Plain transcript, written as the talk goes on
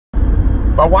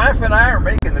My wife and I are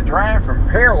making the drive from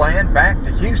Pearland back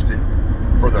to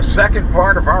Houston for the second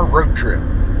part of our road trip.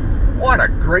 What a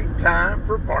great time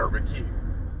for barbecue.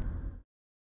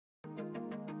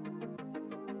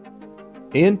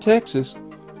 In Texas,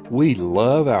 we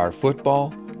love our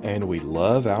football and we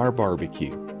love our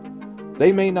barbecue.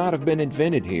 They may not have been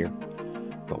invented here,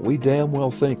 but we damn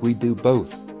well think we do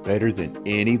both better than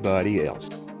anybody else.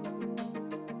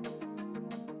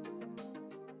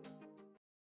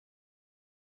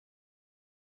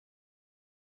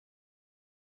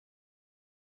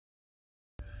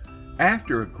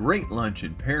 After a great lunch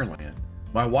in Pearland,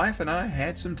 my wife and I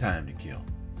had some time to kill,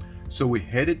 so we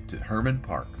headed to Herman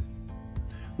Park.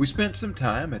 We spent some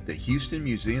time at the Houston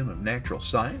Museum of Natural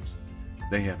Science.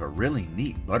 They have a really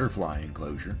neat butterfly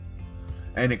enclosure,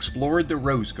 and explored the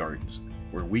rose gardens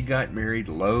where we got married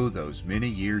those many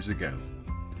years ago.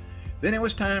 Then it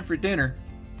was time for dinner,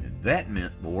 and that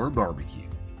meant more barbecue.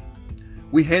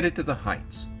 We headed to the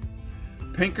Heights.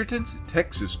 Pinkerton's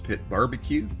Texas Pit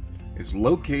Barbecue is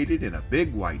located in a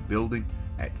big white building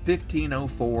at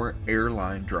 1504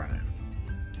 Airline Drive.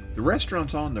 The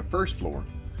restaurant's on the first floor,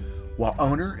 while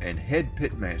owner and head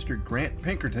pitmaster Grant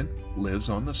Pinkerton lives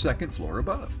on the second floor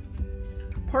above.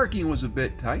 Parking was a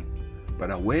bit tight, but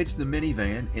I wedged the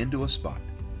minivan into a spot.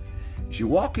 As you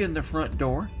walk in the front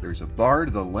door, there's a bar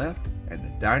to the left and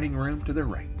the dining room to the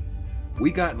right. We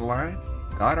got in line,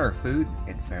 got our food,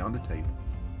 and found a table.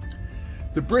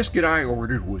 The brisket I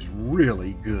ordered was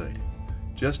really good.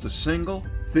 Just a single,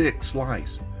 thick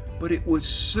slice, but it was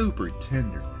super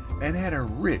tender and had a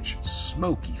rich,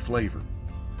 smoky flavor.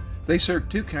 They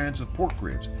served two kinds of pork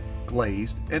ribs,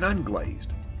 glazed and unglazed.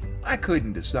 I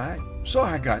couldn't decide, so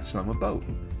I got some of both.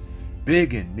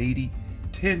 Big and meaty,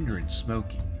 tender and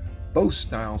smoky. Both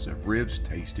styles of ribs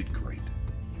tasted great.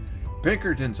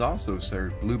 Pinkerton's also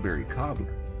served blueberry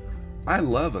cobbler. I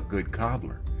love a good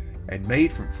cobbler, and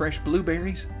made from fresh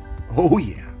blueberries? Oh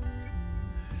yeah!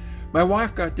 My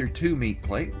wife got their 2-meat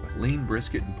plate with lean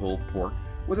brisket and pulled pork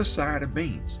with a side of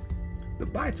beans. The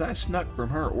bites I snuck from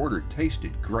her order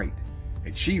tasted great,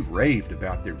 and she raved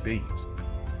about their beans.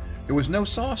 There was no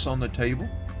sauce on the table,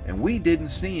 and we didn't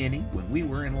see any when we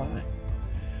were in line.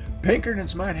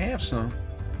 Pinkerton's might have some,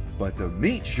 but the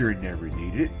meat sure never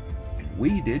needed it, and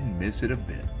we didn't miss it a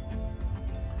bit.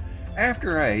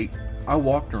 After I ate, I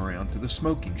walked around to the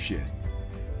smoking shed.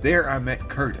 There I met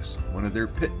Curtis, one of their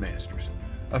pitmasters,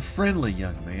 a friendly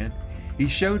young man. He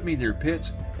showed me their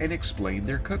pits and explained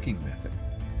their cooking method.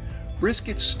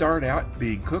 Briskets start out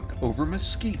being cooked over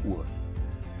mesquite wood.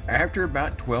 After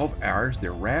about 12 hours,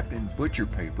 they're wrapped in butcher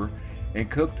paper and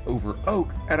cooked over oak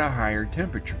at a higher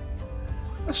temperature.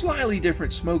 A slightly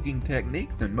different smoking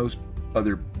technique than most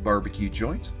other barbecue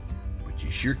joints, but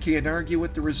you sure can't argue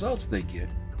with the results they get.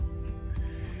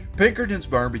 Pinkerton's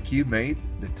Barbecue made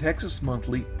the Texas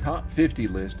Monthly Top 50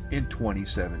 list in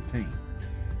 2017.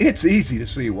 It's easy to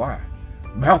see why.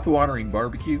 Mouth-watering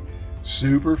barbecue,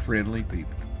 super friendly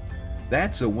people.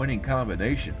 That's a winning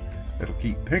combination that'll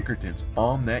keep Pinkerton's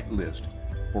on that list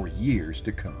for years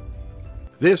to come.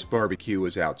 This barbecue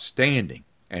is outstanding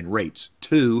and rates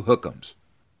 2 hook'ems.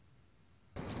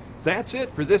 That's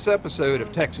it for this episode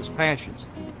of Texas Passions.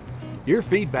 Your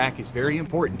feedback is very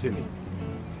important to me.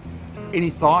 Any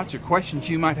thoughts or questions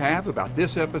you might have about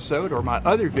this episode or my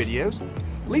other videos,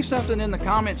 leave something in the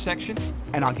comment section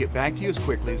and I'll get back to you as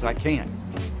quickly as I can.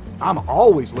 I'm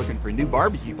always looking for new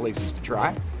barbecue places to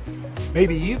try.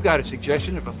 Maybe you've got a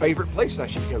suggestion of a favorite place I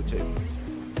should go to.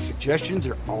 Suggestions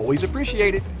are always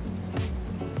appreciated.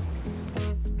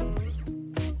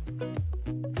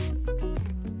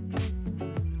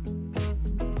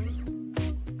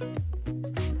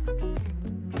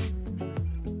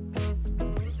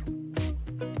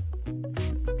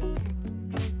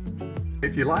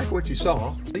 If you like what you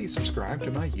saw, please subscribe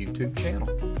to my YouTube channel.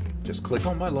 Just click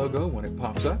on my logo when it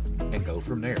pops up and go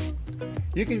from there.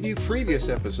 You can view previous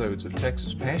episodes of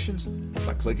Texas Passions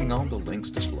by clicking on the links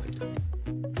displayed.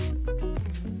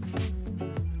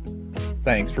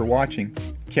 Thanks for watching.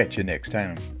 Catch you next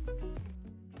time.